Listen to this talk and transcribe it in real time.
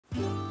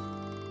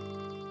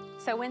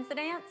So when's the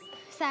dance?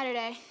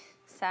 Saturday.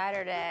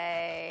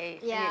 Saturday.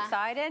 Yeah. Are you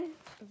excited?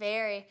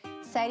 Very.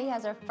 Sadie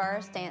has her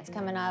first dance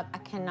coming up. I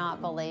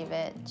cannot believe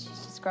it. She's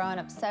just growing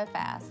up so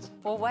fast.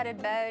 Well, what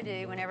did Bo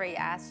do whenever he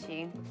asked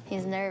you?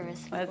 He's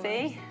nervous. Was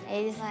he?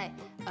 He's like,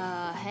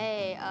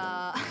 hey,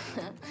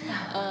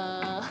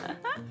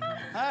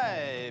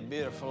 Hey,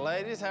 beautiful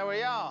ladies, how are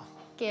y'all?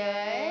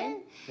 Good.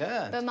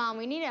 Good. But, Mom,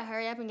 we need to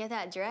hurry up and get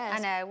that dress. I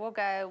know, we'll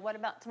go. What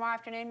about tomorrow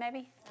afternoon,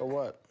 maybe? For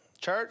what?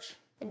 Church?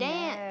 The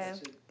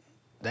dance. No.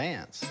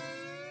 Dance.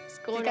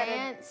 School You got a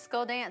dance.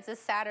 school dance this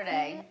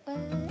Saturday.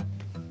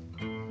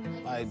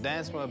 Like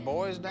dance with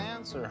boys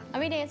dance, or? I'll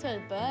be dancing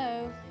with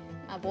Bo,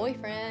 my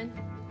boyfriend.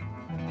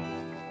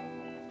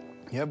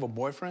 You have a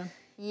boyfriend?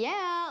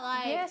 Yeah,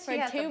 like Yes, for she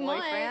has 2 a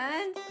months.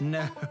 boyfriend.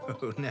 No.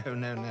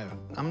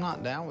 I'm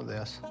not down with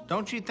this.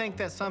 Don't you think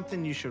that's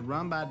something you should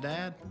run by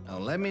Dad? Now,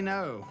 let me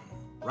know.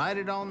 Write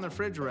it on the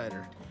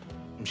refrigerator.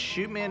 And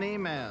shoot me an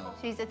email.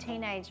 She's a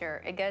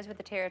teenager. It goes with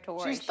the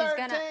territory. She's 13.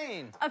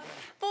 Gonna...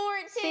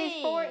 14.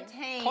 She's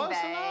 14, Close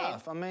babe.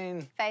 enough. I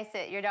mean... Face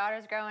it, your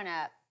daughter's growing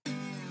up.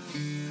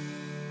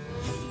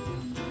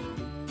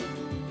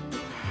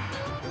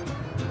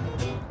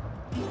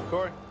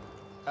 Corey,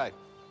 hey,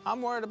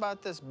 I'm worried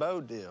about this Bo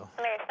deal.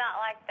 I mean, it's not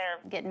like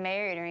they're getting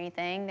married or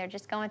anything. They're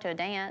just going to a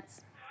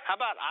dance. How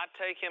about I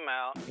take him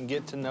out and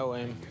get to know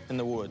him in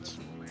the woods?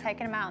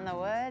 Taking him out in the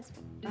woods?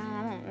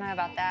 I don't know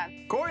about that.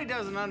 Corey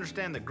doesn't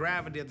understand the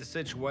gravity of the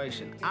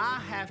situation. I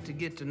have to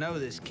get to know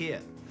this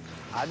kid.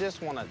 I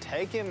just want to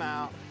take him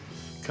out,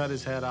 cut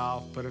his head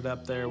off, put it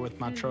up there with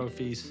my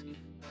trophies,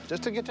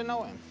 just to get to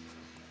know him.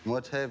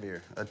 What's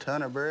heavier, a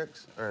ton of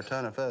bricks or a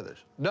ton of feathers?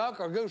 Duck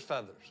or goose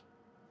feathers?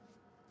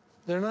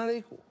 They're not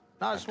equal.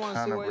 No, I just want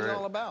to see what he's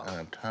all about.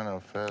 And a ton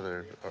of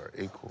feathers are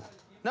equal.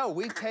 No,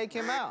 we take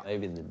him out.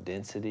 Maybe the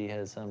density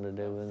has something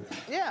to do with it.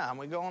 Yeah, and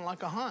we go on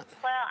like a hunt.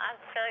 Well, I'm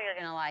sure you're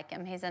going to like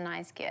him. He's a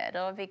nice kid.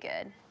 It'll be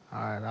good. All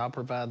right, I'll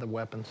provide the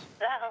weapons.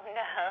 Oh,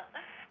 no.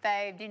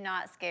 Babe, do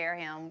not scare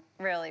him.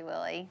 Really,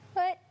 Willie.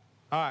 What?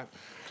 All right.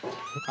 All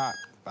right,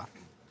 bye.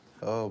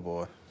 Oh,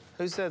 boy.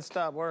 Who said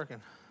stop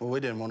working? Well, we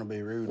didn't want to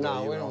be rude. No,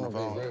 while you we were don't on want the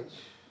to be phone. rude.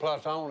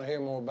 Plus, I want to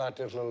hear more about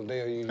this little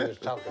deal you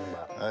just talking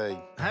about. Hey,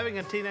 Having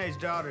a teenage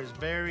daughter is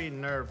very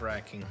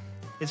nerve-wracking.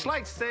 It's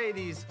like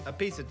Sadie's a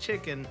piece of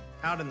chicken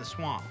out in the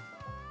swamp.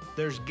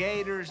 There's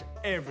gators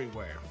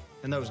everywhere,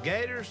 and those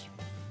gators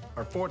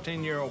are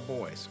 14-year-old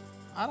boys.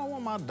 I don't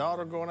want my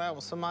daughter going out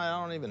with somebody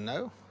I don't even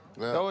know.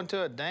 Yeah. Going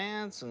to a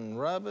dance and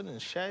rubbing and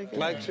shaking.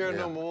 Make sure, Yeah.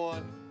 number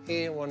one,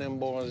 he ain't one of them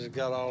boys that's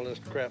got all this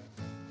crap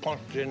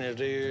punched in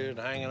his ears,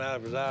 hanging out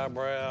of his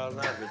eyebrows,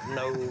 out of his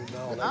nose, and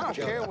all that I don't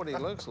junk. care what he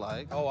looks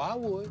like. Oh, I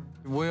would.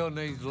 Will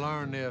needs to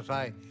learn this.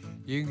 Hey,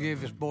 you can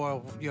give this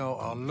boy,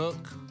 a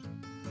look.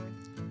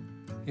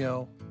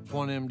 It's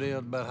one of them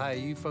deals, but hey,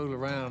 you fool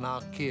around and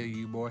I'll kill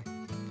you, boy.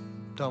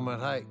 Talking about,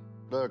 hey,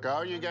 look,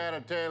 all you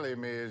gotta tell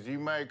him is you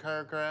make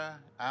her cry,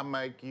 I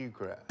make you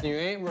cry. You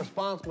ain't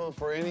responsible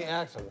for any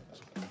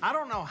accidents. I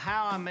don't know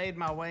how I made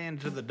my way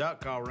into the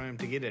duck call room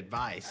to get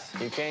advice,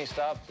 You can't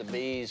stop the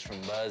bees from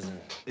buzzing.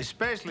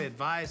 especially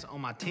advice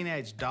on my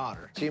teenage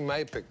daughter. She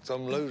may pick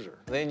some loser.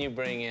 Then you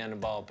bring in the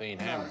ball-peen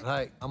hammer.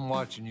 hey, I'm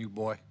watching you,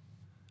 boy,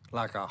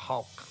 like a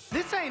hawk.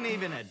 This ain't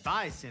even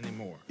advice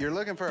anymore. You're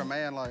looking for a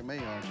man like me,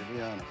 aren't you?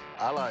 Be honest.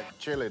 I like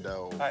chili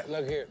dogs. Hey,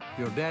 look here.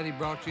 Your daddy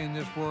brought you in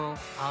this world,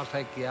 I'll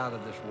take you out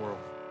of this world.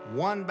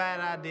 One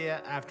bad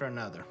idea after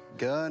another.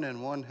 Gun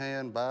in one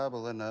hand,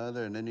 Bible in the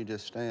other, and then you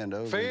just stand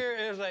over him. Fear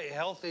is a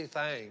healthy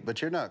thing.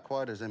 But you're not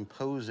quite as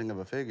imposing of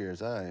a figure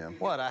as I am.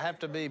 What, I have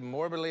to be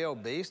morbidly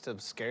obese to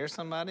scare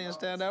somebody and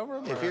stand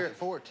over them? If you're at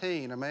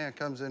 14, a man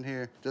comes in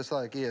here just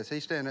like this.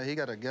 He's standing, he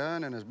got a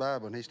gun and his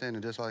Bible, and he's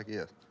standing just like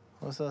this.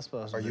 What's that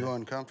supposed to Are do? you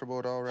uncomfortable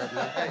at all right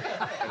now?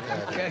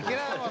 Get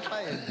out of my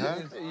face. Huh?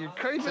 You're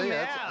creeping See, me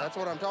that's, out. that's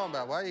what I'm talking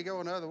about. Why are you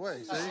going the other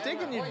way? See?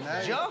 Sticking your Now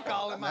you- junk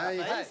all in now my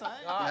you- face.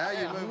 Now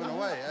you're moving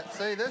away.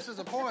 See, this is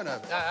the point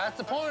of it. That's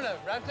the point of it,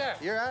 right there.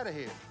 You're out of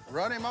here.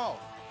 Run him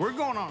off. We're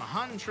going on a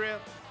hunting trip,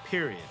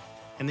 period.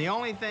 And the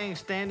only thing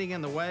standing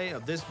in the way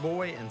of this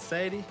boy and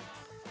Sadie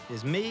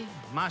is me,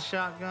 my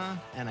shotgun,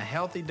 and a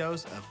healthy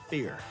dose of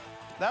fear.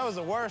 That was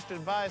the worst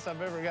advice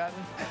I've ever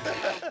gotten.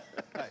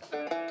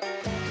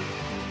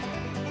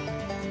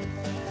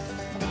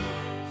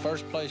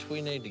 First place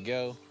we need to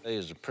go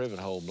is the privet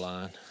hole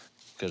blind,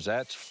 because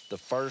that's the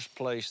first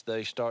place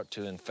they start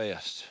to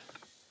infest.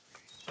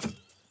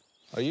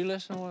 Are you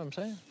listening to what I'm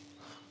saying?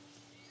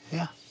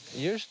 Yeah.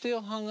 You're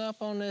still hung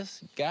up on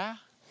this guy?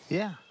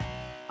 Yeah.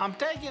 I'm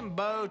taking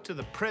Bo to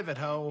the privet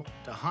hole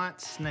to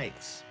hunt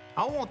snakes.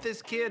 I want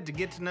this kid to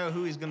get to know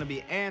who he's gonna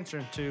be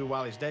answering to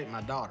while he's dating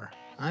my daughter.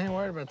 I ain't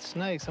worried about the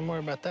snakes, I'm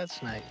worried about that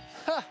snake.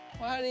 Huh,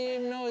 well, how do you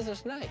even know it's a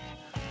snake?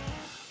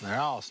 They're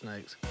all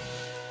snakes.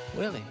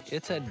 Willie,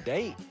 it's a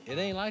date. It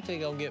ain't like they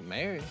gonna get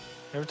married.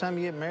 Every time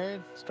you get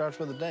married, it starts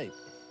with a date.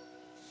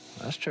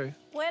 That's true.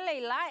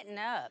 Willie, lighten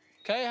up.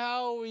 Kay,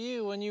 how old were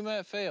you when you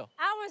met Phil?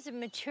 I was a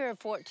mature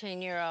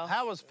 14-year-old.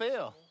 How was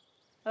Phil?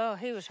 Oh,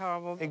 he was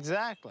horrible.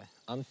 Exactly.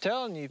 I'm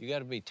telling you, you got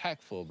to be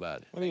tactful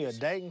about it. What are you, a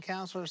dating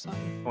counselor or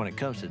something? When it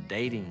comes to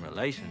dating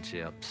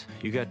relationships,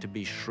 you got to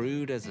be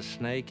shrewd as a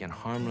snake and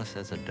harmless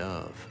as a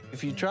dove.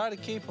 If you try to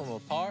keep them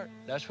apart,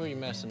 that's where you're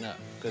messing up.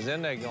 Because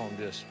then they're going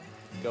to just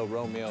go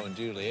Romeo and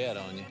Juliet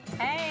on you.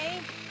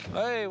 Hey.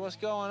 Hey, what's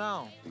going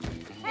on?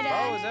 Hey,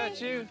 Bo, is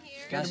that you?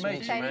 Good to meet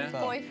you, Sadie's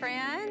man.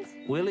 boyfriend.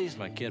 Willie's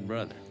my kid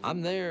brother.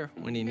 I'm there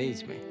when he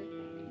needs me.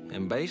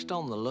 And based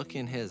on the look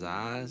in his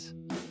eyes,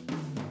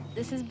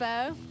 This is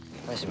Bo.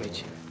 Nice to meet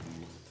you.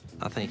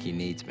 I think he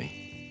needs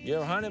me. You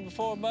ever hunted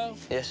before, Bo?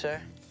 Yes,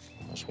 sir.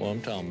 That's what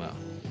I'm talking about.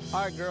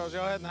 All right, girls,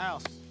 y'all head in the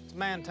house. It's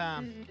man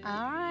time.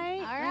 All right.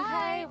 All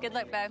right. Okay. Good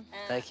luck, Bo.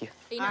 Thank you.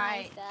 Be All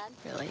nice, right.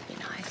 Dad. Really be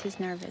nice. He's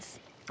nervous.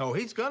 Oh,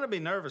 he's gonna be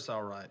nervous,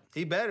 all right.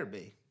 He better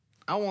be.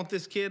 I want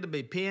this kid to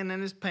be peeing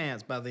in his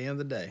pants by the end of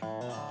the day.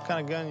 What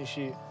kind of gun you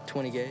shoot?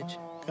 20 gauge,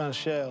 What kind of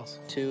shells?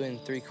 2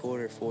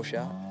 3/4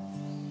 4-shot.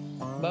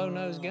 Bo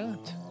knows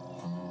guns.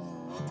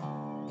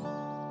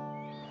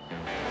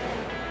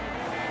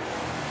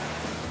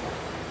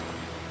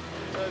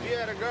 So have you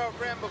had a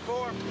girlfriend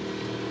before?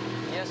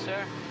 Yes,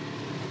 sir.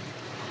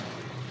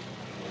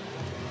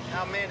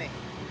 How many?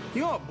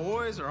 You know what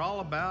boys are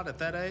all about at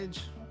that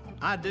age?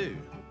 I do,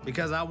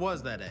 because I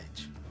was that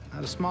age. I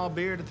had a small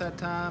beard at that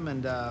time,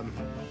 and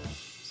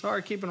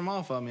sorry keeping them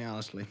off of me,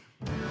 honestly.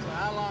 So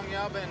how long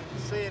y'all been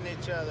seeing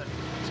each other?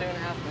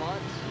 2.5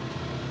 months.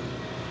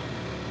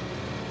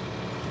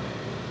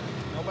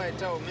 Nobody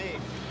told me.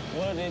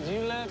 Well, did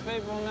you let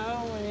people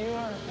know when you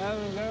were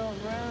having a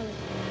girlfriend?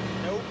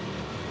 Nope.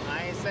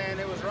 I ain't saying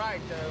it was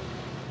right, though.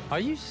 Are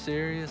you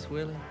serious,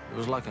 Willie? It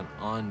was like an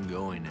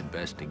ongoing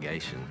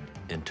investigation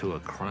into a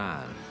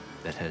crime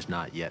that has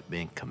not yet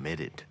been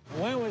committed.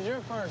 When was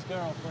your first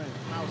girlfriend?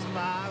 When I was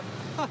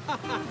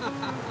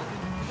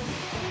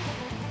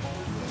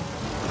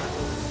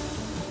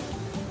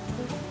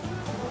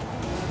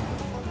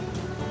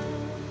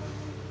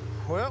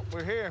 5. Well,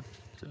 we're here.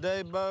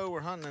 Today, Bo,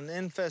 we're hunting an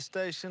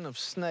infestation of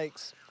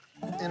snakes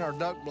in our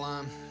duck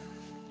blind.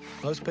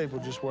 Most people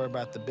just worry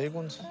about the big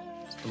ones.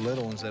 It's the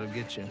little ones that'll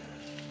get you,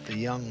 the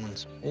young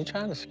ones. You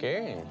trying to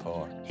scare him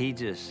for? He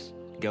just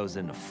goes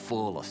into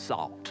full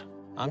assault.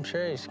 I'm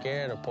sure he's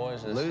scared of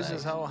poisonous Lose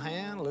snakes. his whole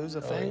hand, lose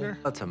a finger.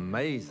 It's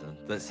amazing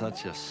that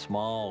such a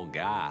small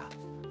guy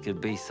could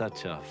be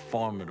such a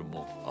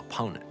formidable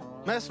opponent.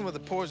 Messing with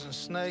a poisonous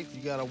snake,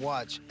 you gotta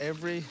watch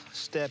every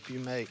step you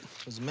make.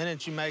 'Cause the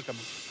minute you make them,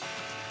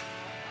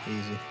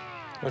 easy.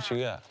 What you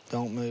got?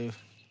 Don't move.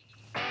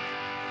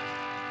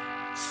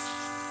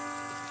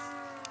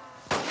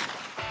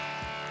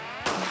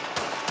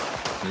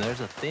 And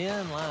there's a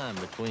thin line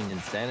between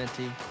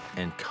insanity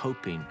and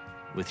coping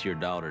with your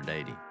daughter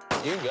dating.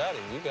 You got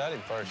him. You got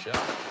him first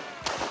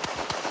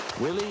shot.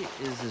 Willie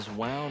is as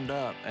wound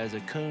up as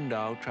a coon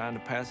dog trying to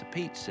pass a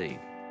peach seed.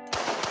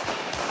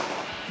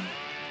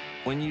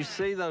 When you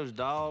see those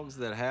dogs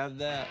that have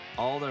that,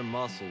 all their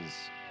muscles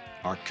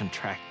are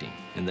contracting,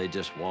 and they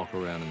just walk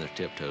around in their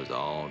tiptoes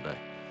all day.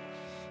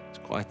 It's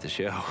quite the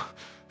show.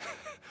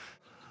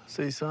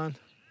 See, son?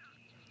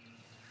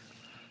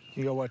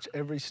 You gotta watch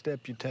every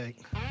step you take.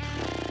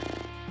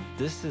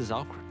 This is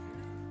awkward.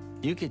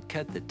 You could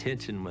cut the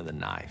tension with a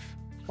knife.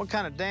 What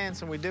kind of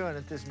dancing we doing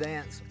at this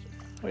dance?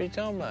 What are you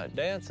talking about?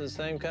 Dance the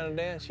same kind of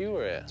dance you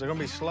were at. Is there gonna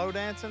be slow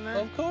dancing there?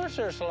 Of course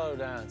they're slow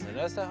dancing.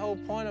 That's the whole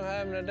point of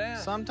having a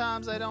dance.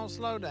 Sometimes they don't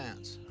slow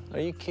dance. Are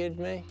you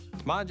kidding me?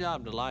 It's my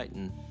job to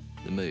lighten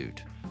the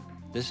mood.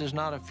 This is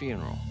not a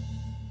funeral.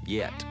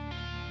 Yet.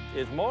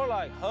 It's more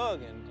like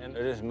hugging, and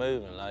they're just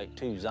moving like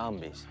two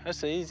zombies. That's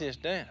the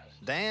easiest dance.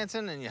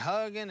 Dancing and you're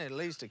hugging, it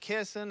leads to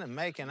kissing and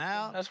making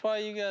out. That's why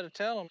you gotta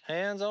tell them,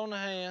 hands on the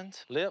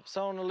hands, lips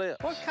on the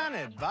lips. What kind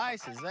of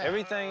advice is that?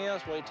 Everything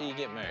else, wait till you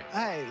get married.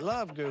 Hey,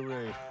 love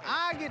guru.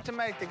 I get to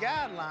make the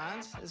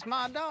guidelines. It's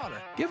my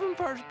daughter. Give them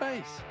first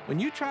base. When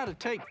you try to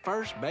take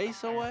first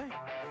base away,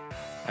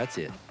 that's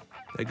it.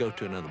 They go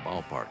to another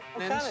ballpark.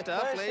 And kind of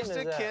stuff question leads to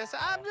is that? kiss.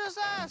 I'm just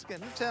asking.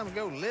 You tell them to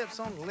go lips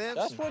on the lips.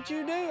 That's what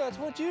you do. That's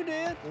what you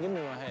did. Give me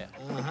my hat.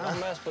 Don't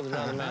mess with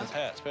another man's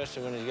hat,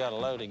 especially when he's got a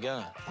loaded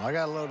gun. Well, I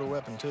got a loaded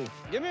weapon, too.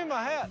 Give me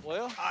my hat,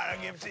 Will. All right,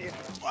 I'll give it to you.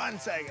 1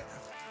 second.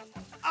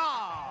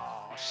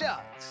 Oh,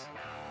 shucks.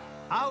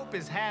 I hope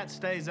his hat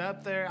stays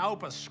up there. I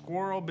hope a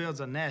squirrel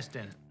builds a nest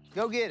in it.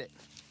 Go get it.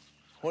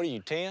 What are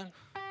you, 10?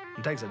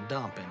 And takes a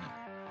dump in it.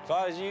 If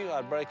I was you,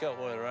 I'd break up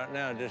with her right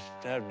now just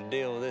to have to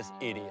deal with this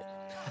idiot.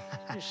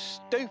 You're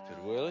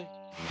stupid, Willie.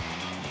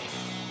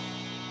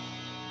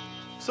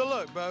 So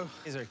look, Bo,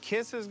 is there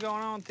kisses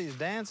going on with these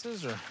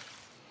dances, or?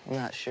 I'm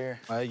not sure.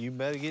 Well, you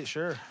better get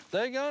sure.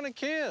 They're gonna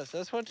kiss.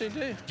 That's what they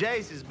do.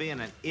 Jace is being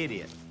an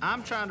idiot.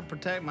 I'm trying to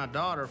protect my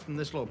daughter from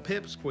this little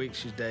pipsqueak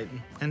she's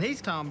dating, and he's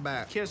talking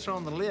about kiss her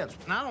on the lips,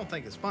 and I don't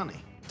think it's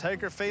funny.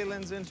 Take her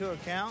feelings into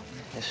account.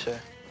 Yes, sir.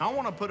 I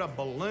want to put a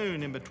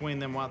balloon in between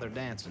them while they're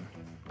dancing.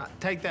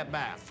 Take that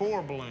back.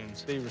 4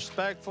 balloons. Be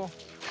respectful.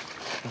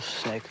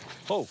 Snake.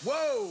 Oh,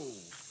 Whoa!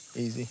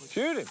 Easy.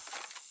 shoot him.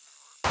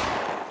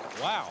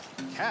 Wow.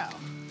 Cow.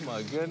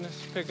 My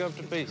goodness. Pick up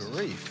the pieces.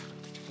 Grief.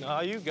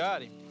 No, you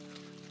got him.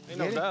 Ain't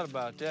no doubt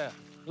about that.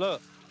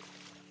 Look.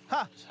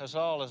 Huh. That's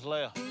all that's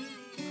left.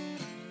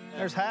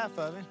 There's half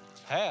of him.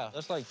 Half?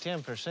 That's like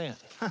 10%.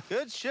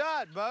 Good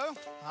shot, Bo.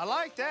 I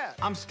like that.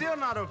 I'm still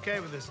not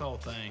okay with this whole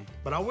thing,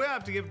 but I will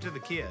have to give it to the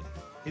kid.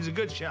 He's a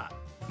good shot.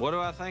 What do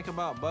I think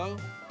about Bo?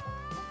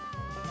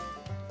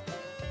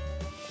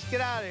 Let's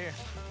get out of here.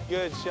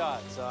 Good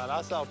shot, son.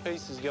 I saw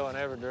pieces go in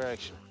every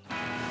direction.